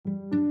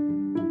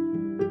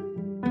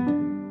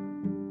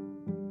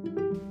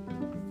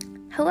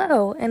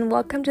Hello, and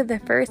welcome to the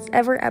first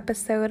ever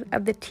episode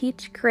of the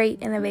Teach, Create,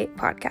 Innovate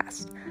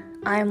podcast.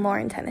 I'm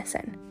Lauren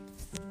Tennyson.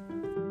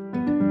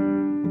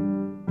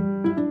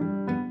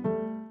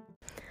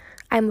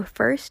 I'm a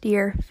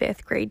first-year,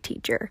 5th grade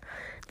teacher.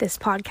 This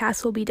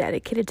podcast will be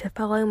dedicated to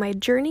following my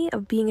journey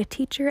of being a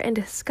teacher and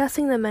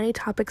discussing the many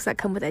topics that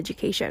come with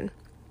education.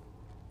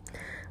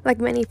 Like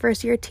many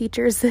first-year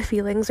teachers, the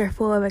feelings are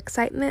full of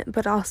excitement,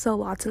 but also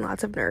lots and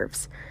lots of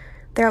nerves.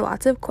 There are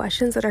lots of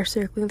questions that are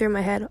circling through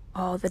my head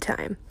all the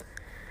time.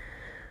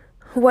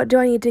 What do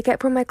I need to get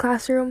from my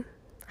classroom?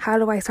 How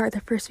do I start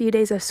the first few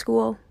days of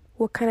school?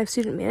 What kind of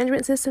student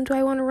management system do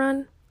I want to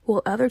run?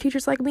 Will other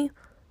teachers like me?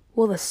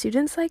 Will the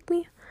students like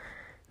me?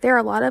 There are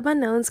a lot of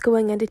unknowns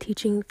going into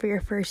teaching for your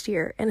first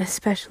year, and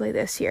especially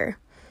this year.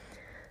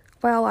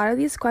 While a lot of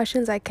these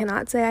questions I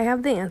cannot say I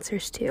have the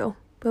answers to,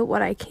 but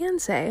what I can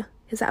say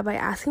is that by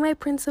asking my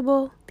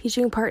principal,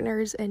 teaching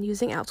partners, and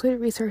using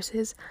outside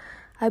resources,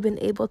 I've been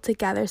able to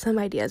gather some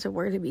ideas of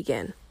where to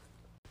begin.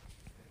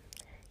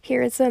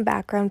 Here is some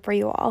background for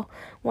you all.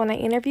 When I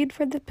interviewed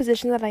for the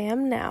position that I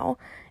am now,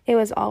 it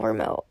was all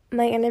remote.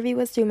 My interview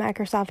was through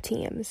Microsoft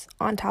Teams.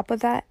 On top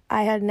of that,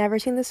 I had never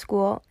seen the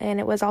school,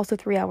 and it was also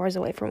 3 hours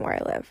away from where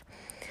I live.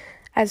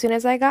 As soon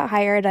as I got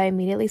hired, I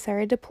immediately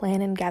started to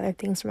plan and gather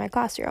things for my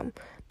classroom.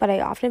 But I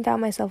often found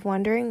myself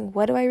wondering,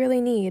 what do I really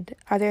need?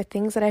 Are there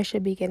things that I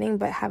should be getting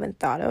but haven't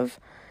thought of?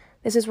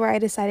 This is where I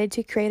decided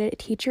to create a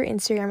teacher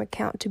Instagram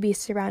account to be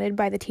surrounded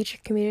by the teacher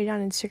community on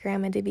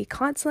Instagram and to be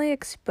constantly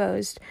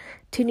exposed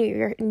to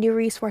new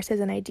resources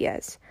and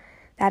ideas.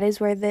 That is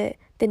where the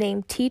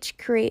name Teach,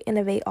 Create,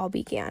 Innovate all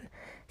began.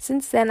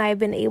 Since then, I've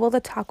been able to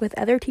talk with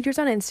other teachers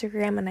on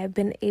Instagram, and I've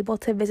been able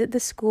to visit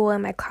the school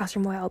and my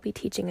classroom where I'll be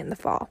teaching in the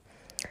fall.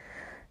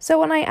 So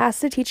when I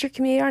asked the teacher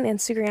community on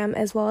Instagram,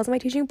 as well as my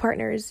teaching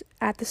partners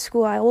at the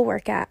school I will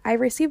work at, I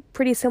received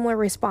pretty similar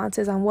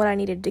responses on what I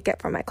needed to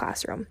get from my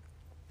classroom.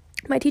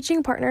 My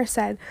teaching partner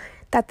said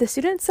that the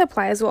student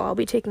supplies will all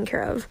be taken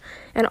care of,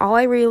 and all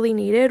I really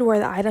needed were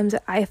the items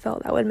that I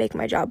felt that would make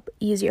my job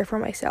easier for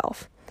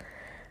myself.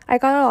 I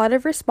got a lot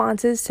of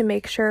responses to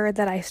make sure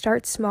that I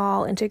start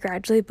small and to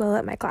gradually build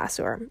up my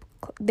classroom.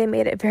 They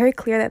made it very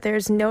clear that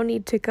there's no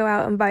need to go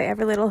out and buy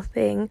every little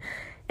thing,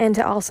 and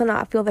to also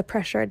not feel the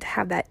pressure to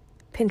have that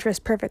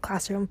Pinterest perfect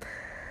classroom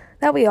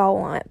that we all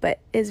want, but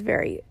is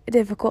very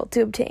difficult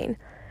to obtain.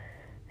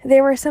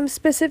 There were some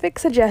specific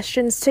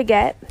suggestions to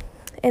get,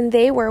 and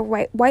they were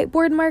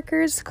whiteboard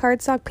markers,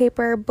 cardstock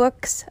paper,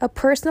 books, a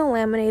personal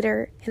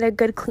laminator, and a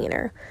good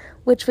cleaner,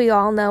 which we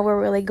all know we're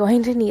really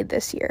going to need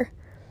this year.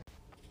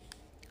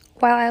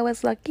 While I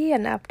was lucky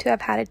enough to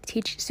have had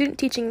a student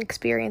teaching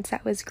experience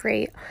that was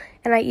great,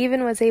 and I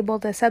even was able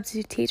to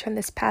substitute teach from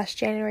this past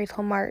January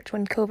till March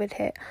when COVID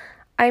hit,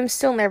 I'm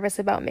still nervous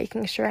about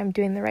making sure I'm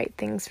doing the right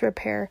things to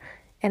prepare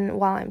and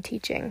while I'm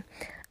teaching.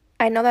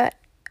 I know that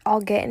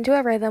I'll get into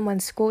a rhythm when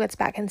school gets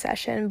back in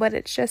session, but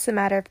it's just a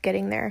matter of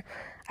getting there.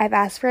 I've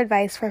asked for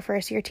advice for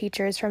first-year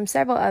teachers from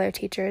several other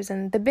teachers,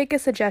 and the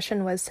biggest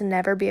suggestion was to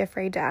never be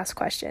afraid to ask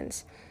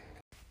questions.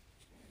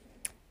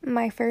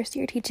 My first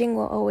year teaching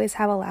will always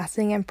have a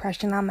lasting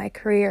impression on my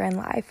career and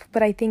life,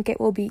 but I think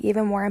it will be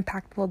even more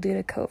impactful due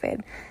to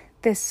COVID.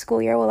 This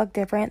school year will look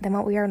different than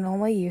what we are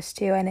normally used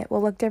to, and it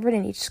will look different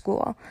in each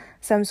school.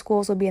 Some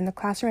schools will be in the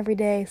classroom every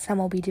day, some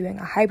will be doing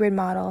a hybrid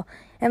model,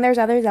 and there's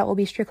others that will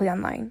be strictly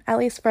online, at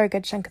least for a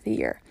good chunk of the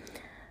year.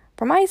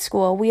 For my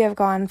school, we have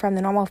gone from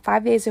the normal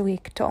 5 days a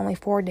week to only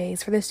 4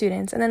 days for the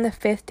students, and then the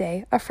 5th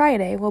day, a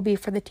Friday, will be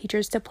for the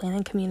teachers to plan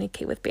and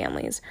communicate with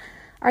families.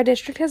 Our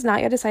district has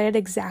not yet decided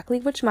exactly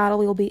which model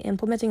we will be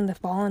implementing in the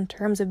fall in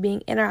terms of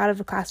being in or out of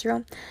the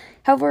classroom.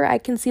 However, I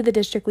can see the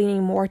district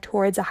leaning more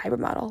towards a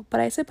hybrid model,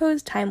 but I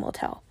suppose time will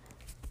tell.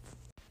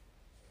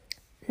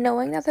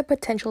 Knowing that the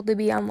potential to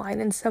be online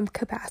in some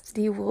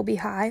capacity will be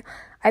high,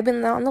 I've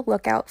been on the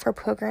lookout for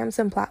programs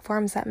and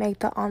platforms that make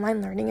the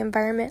online learning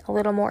environment a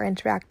little more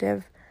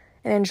interactive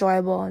and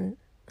enjoyable and,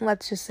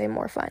 let's just say,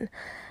 more fun.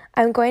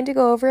 I'm going to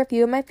go over a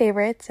few of my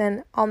favorites,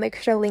 and I'll make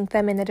sure to link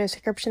them in the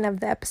description of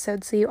the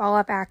episode so you all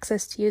have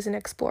access to use and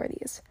explore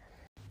these.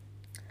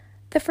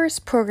 The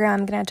first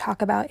program I'm going to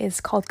talk about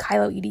is called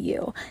Kylo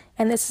EDU,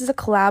 and this is a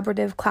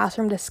collaborative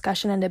classroom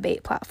discussion and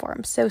debate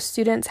platform, so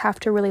students have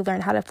to really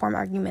learn how to form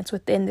arguments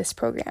within this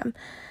program.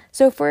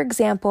 So, for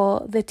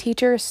example, the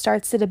teacher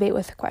starts the debate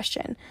with a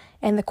question,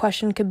 and the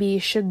question could be,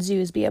 should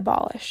zoos be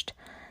abolished?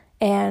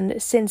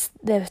 And since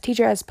the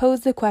teacher has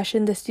posed the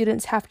question, the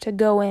students have to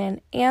go in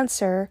and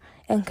answer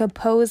and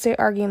compose their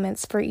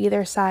arguments for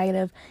either side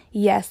of,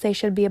 yes, they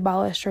should be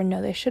abolished, or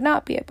no, they should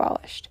not be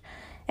abolished.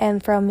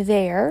 And from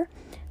there,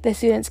 the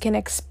students can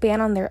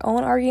expand on their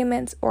own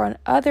arguments or on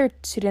other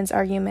students'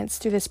 arguments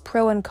through this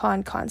pro and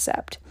con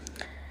concept.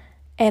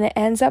 And it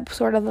ends up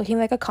sort of looking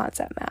like a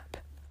concept map.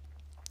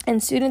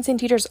 And students and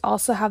teachers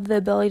also have the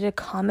ability to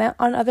comment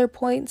on other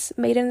points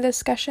made in the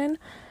discussion,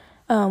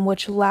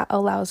 which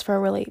allows for a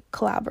really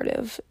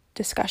collaborative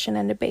discussion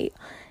and debate.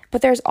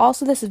 But there's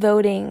also this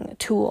voting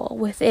tool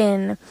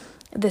within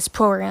this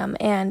program,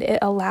 and it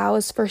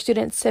allows for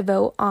students to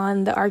vote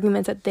on the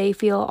arguments that they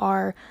feel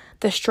are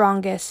the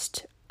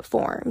strongest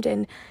formed.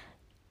 And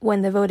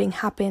when the voting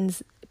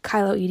happens,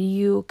 Kylo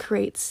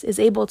EDU is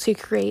able to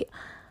create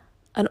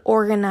an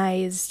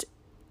organized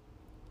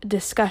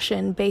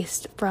discussion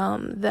based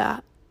from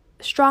the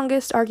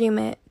strongest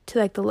argument to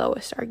like the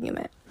lowest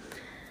argument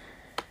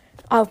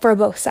for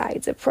both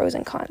sides of pros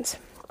and cons.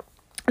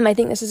 And I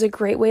think this is a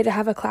great way to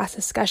have a class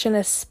discussion,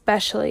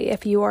 especially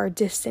if you are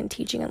distant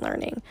teaching and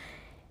learning.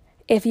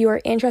 If you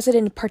are interested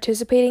in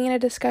participating in a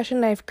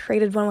discussion, I've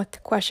created one with the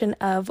question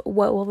of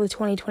what will the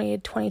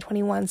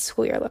 2020-2021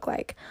 school year look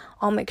like.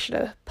 I'll make sure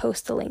to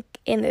post the link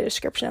in the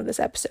description of this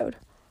episode.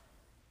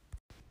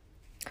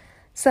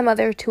 Some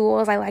other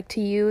tools I like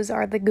to use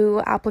are the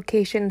Google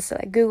applications, so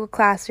like Google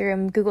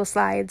Classroom, Google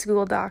Slides,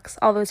 Google Docs,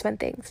 all those fun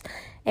things.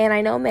 And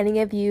I know many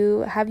of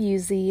you have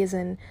used these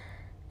and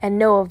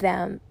know of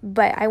them,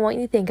 but I want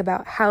you to think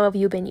about how have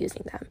you been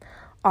using them.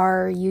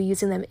 Are you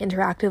using them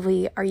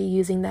interactively? Are you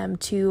using them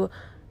to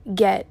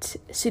get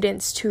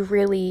students to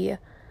really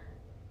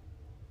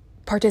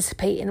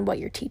participate in what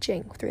you're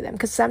teaching through them?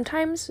 Because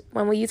sometimes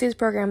when we use these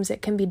programs,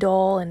 it can be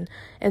dull and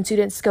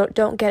students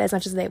don't get as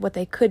much as what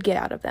they could get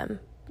out of them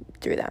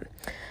through them.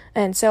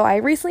 And so I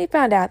recently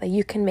found out that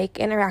you can make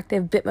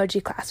interactive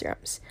Bitmoji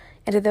classrooms.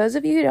 And to those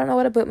of you who don't know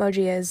what a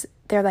Bitmoji is,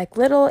 they're like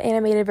little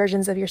animated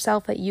versions of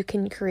yourself that you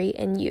can create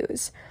and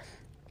use.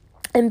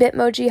 And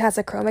Bitmoji has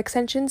a Chrome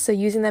extension, so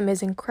using them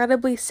is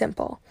incredibly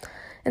simple.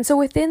 And so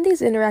within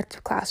these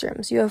interactive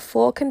classrooms, you have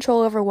full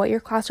control over what your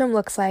classroom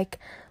looks like,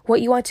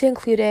 what you want to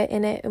include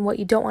in it, and what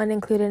you don't want to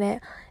include in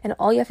it. And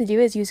all you have to do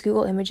is use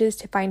Google Images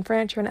to find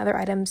furniture and other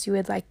items you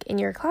would like in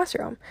your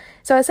classroom.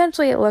 So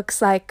essentially it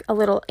looks like a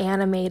little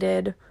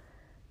animated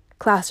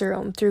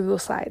classroom through Google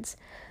Slides.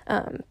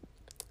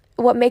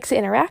 What makes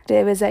it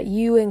interactive is that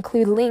you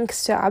include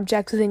links to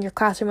objects within your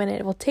classroom, and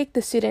it will take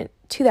the student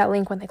to that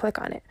link when they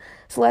click on it.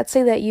 So let's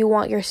say that you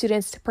want your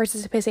students to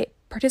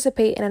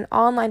participate in an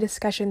online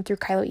discussion through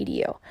Kylo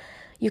EDU.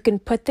 You can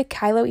put the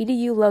Kylo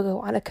EDU logo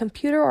on a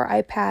computer or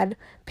iPad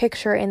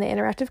picture in the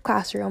interactive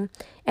classroom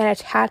and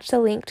attach the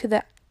link to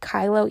the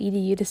Kylo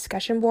EDU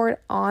discussion board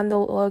on the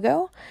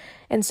logo.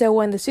 And so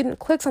when the student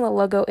clicks on the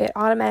logo, it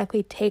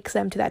automatically takes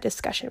them to that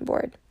discussion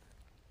board.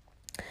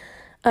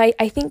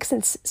 I think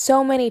since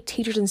so many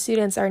teachers and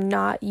students are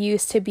not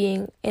used to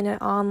being in an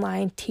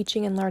online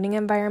teaching and learning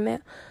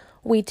environment,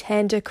 we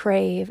tend to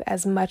crave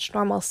as much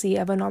normalcy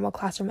of a normal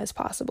classroom as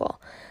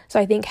possible. So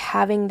I think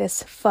having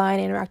this fun,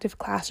 interactive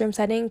classroom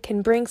setting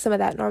can bring some of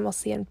that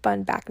normalcy and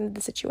fun back into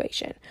the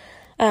situation.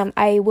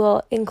 I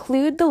will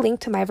include the link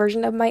to my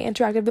version of my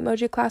interactive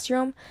Bitmoji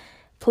classroom.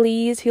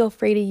 Please feel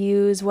free to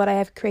use what I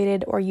have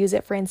created or use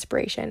it for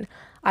inspiration.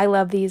 I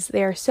love these.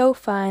 They are so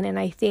fun, and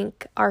I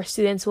think our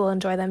students will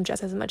enjoy them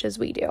just as much as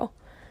we do.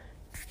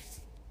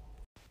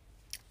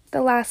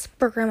 The last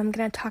program I'm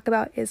going to talk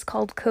about is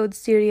called Code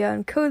Studio,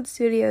 and Code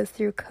Studio is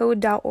through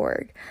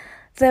code.org.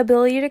 The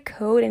ability to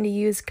code and to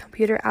use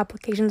computer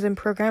applications and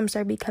programs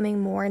are becoming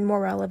more and more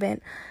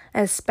relevant,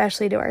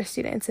 especially to our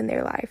students in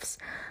their lives.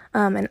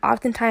 And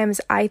oftentimes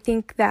I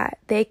think that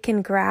they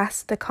can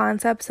grasp the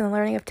concepts and the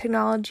learning of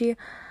technology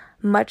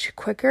much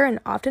quicker and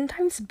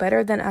oftentimes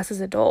better than us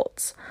as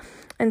adults.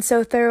 And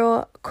so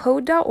through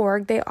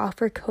code.org, they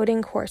offer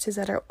coding courses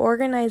that are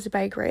organized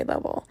by grade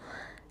level.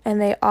 And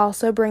they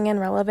also bring in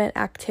relevant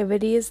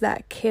activities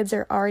that kids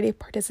are already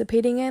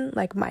participating in,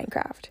 like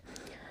Minecraft.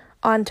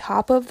 On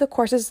top of the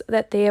courses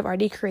that they have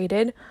already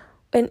created,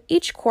 and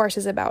each course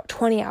is about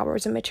 20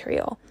 hours of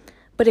material.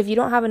 But if you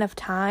don't have enough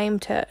time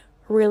to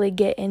really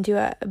get into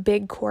a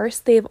big course,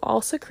 they've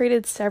also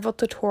created several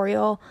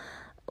tutorial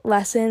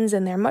lessons,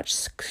 and they're much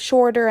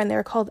shorter, and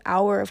they're called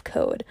Hour of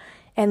Code.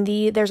 And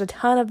there's a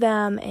ton of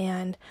them,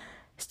 and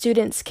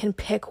students can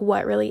pick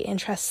what really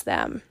interests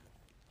them.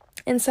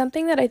 And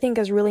something that I think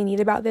is really neat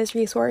about this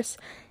resource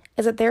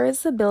is that there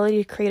is the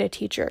ability to create a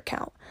teacher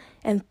account.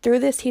 And through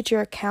this teacher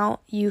account,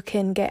 you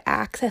can get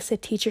access to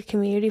teacher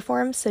community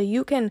forums, so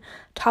you can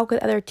talk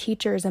with other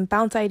teachers and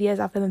bounce ideas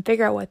off them and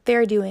figure out what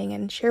they're doing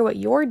and share what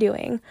you're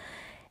doing.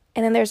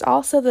 And then there's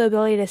also the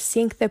ability to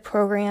sync the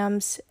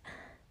programs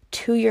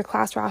to your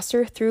class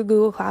roster through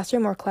Google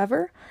Classroom or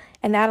Clever.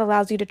 And that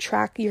allows you to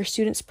track your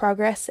students'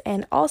 progress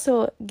and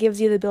also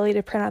gives you the ability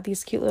to print out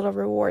these cute little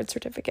reward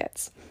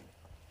certificates.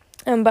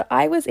 But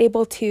I was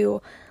able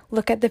to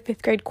look at the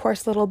 5th grade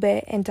course a little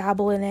bit and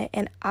dabble in it,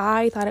 and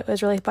I thought it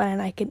was really fun,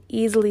 and I could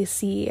easily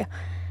see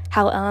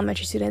how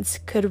elementary students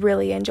could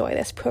really enjoy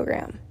this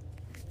program.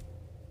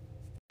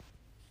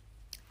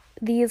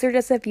 These are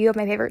just a few of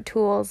my favorite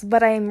tools,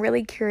 but I am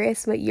really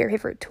curious what your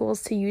favorite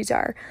tools to use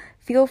are.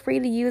 Feel free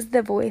to use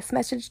the voice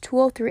message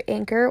tool through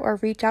Anchor or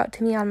reach out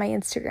to me on my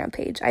Instagram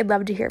page. I'd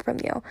love to hear from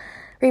you.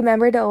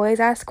 Remember to always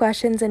ask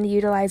questions and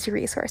utilize your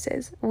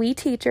resources. We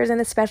teachers, and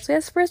especially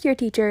as first-year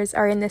teachers,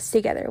 are in this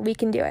together. We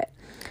can do it.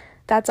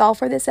 That's all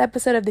for this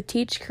episode of the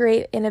Teach,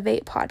 Create,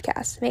 Innovate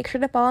podcast. Make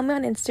sure to follow me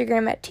on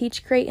Instagram at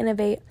Teach, Create,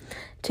 Innovate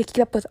to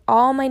keep up with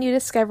all my new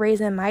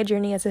discoveries and my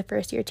journey as a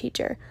first-year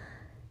teacher.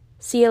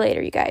 See you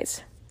later, you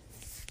guys.